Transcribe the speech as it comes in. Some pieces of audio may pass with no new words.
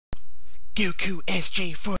Goku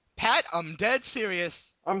SJ4. Pat, I'm dead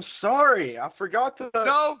serious. I'm sorry, I forgot to...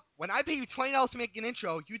 No, when I pay you $20 to make an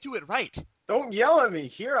intro, you do it right. Don't yell at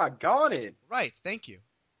me. Here, I got it. Right, thank you.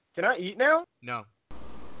 Can I eat now? No.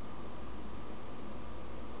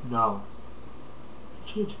 No.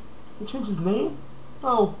 He changed his name?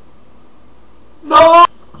 No. No!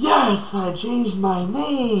 Yes, I changed my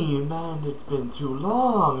name, and it's been too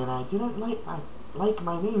long, and I didn't like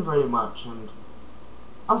my name very much, and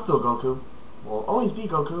I'm still Goku. Will always be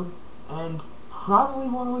Goku, and probably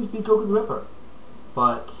won't always be Goku the Ripper.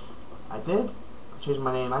 But I did change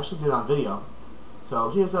my name. I actually did it on video. So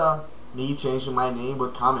here's me changing my name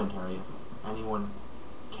with commentary if anyone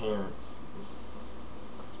cares.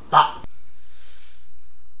 Stop.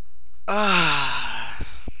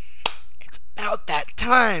 It's about that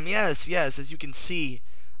time. Yes, as you can see,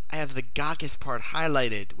 I have the Gakis part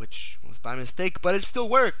highlighted, which was by mistake, but it still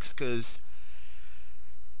works, because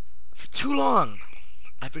for too long,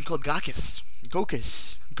 I've been called Gakis.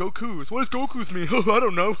 Gokus. What does Gokus mean? I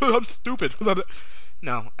don't know. I'm stupid.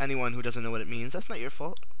 No, anyone who doesn't know what it means, that's not your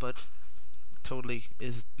fault, but totally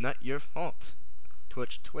is not your fault.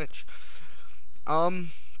 Twitch. I'm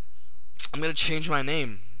gonna change my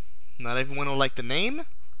name. Not everyone will like the name,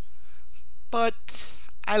 but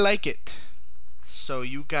I like it. So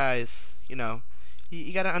you guys,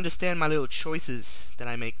 you gotta understand my little choices that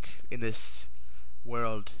I make in this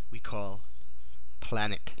world we call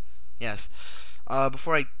planet. Yes.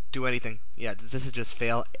 Before I do anything, yeah, this is just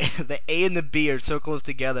fail. The A and the B are so close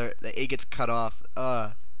together, the A gets cut off.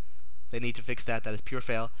 They need to fix that. That is pure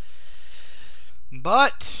fail.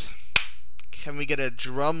 But can we get a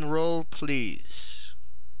drum roll, please?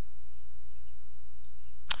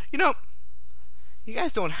 You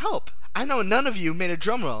guys don't help. I know none of you made a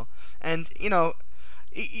drum roll, and you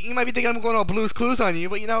might be thinking I'm going all Blue's Clues on you,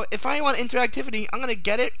 but if I want interactivity, I'm gonna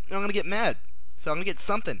get it, and I'm gonna get mad. So I'm gonna get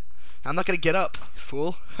something. I'm not gonna get up,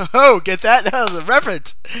 fool. Oh, get that? That was a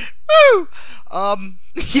reference. Woo!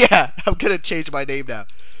 Yeah, I'm gonna change my name now.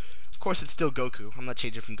 Of course, it's still Goku. I'm not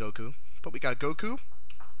changing from Goku, but we got Goku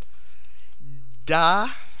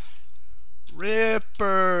Da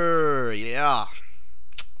Ripper. Yeah.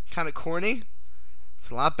 Kind of corny. It's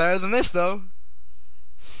a lot better than this, though.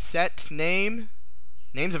 Set name.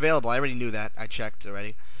 Name's available. I already knew that. I checked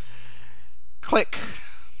already. Click.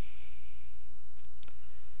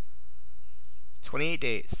 28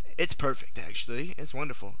 days. It's perfect, actually. It's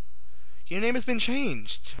wonderful. Your name has been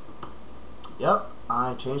changed. Yep,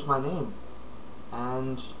 I changed my name.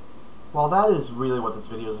 And while that is really what this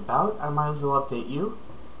video is about, I might as well update you.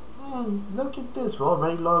 And look at this, we're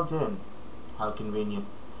already logged in. How convenient.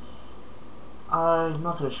 I'm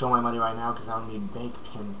not going to show my money right now because that would be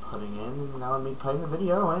bacon putting in, and that would be playing the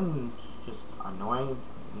video, and just annoying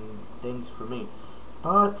things for me.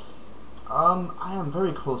 But I am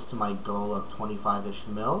very close to my goal of 25-ish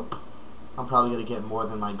mil. I'm probably going to get more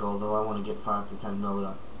than my goal, though. I want to get 5 to 10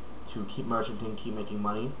 mil to keep merchanting, keep making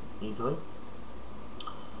money easily.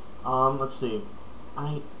 Let's see.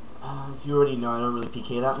 As you already know, I don't really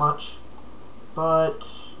PK that much, but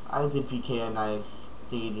I did PK a nice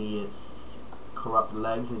Stadius corrupt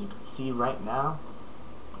legs, as you can see right now,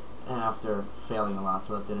 and after failing a lot,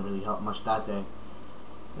 so that didn't really help much that day.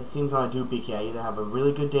 It seems when I do PK, I either have a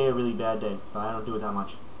really good day or a really bad day, but I don't do it that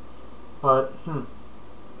much. But,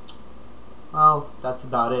 well, that's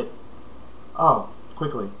about it. Oh,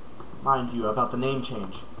 quickly, mind you, about the name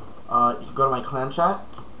change. You can go to my clan chat,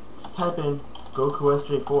 just type in Goku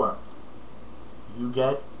SJ4. You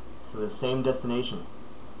get to the same destination.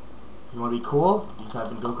 If you want to be cool, you type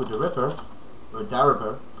in Goku the Ripper, or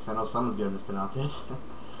Daripper, because I know someone's going to mispronounce it,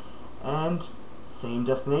 and same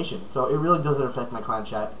destination. So it really doesn't affect my clan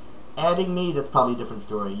chat. Adding me, that's probably a different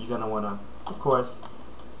story. You're going to want to, of course,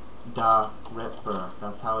 Da Ripper.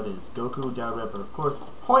 That's how it is. Goku Da Ripper. Of course, it's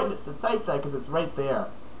pointless to type that because it's right there.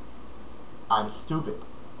 I'm stupid.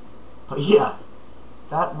 But yeah,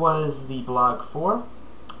 that was the blog 4,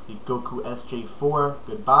 the Goku SJ4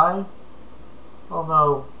 goodbye.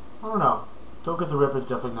 Although, I don't know, Goku the Ripper is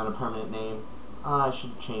definitely not a permanent name. I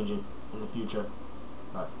should change it in the future.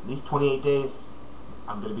 But at least 28 days,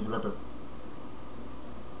 I'm going to be the Ripper.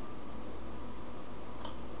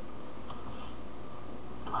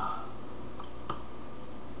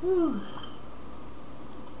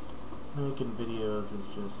 Making videos is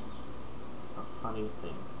just a funny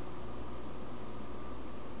thing.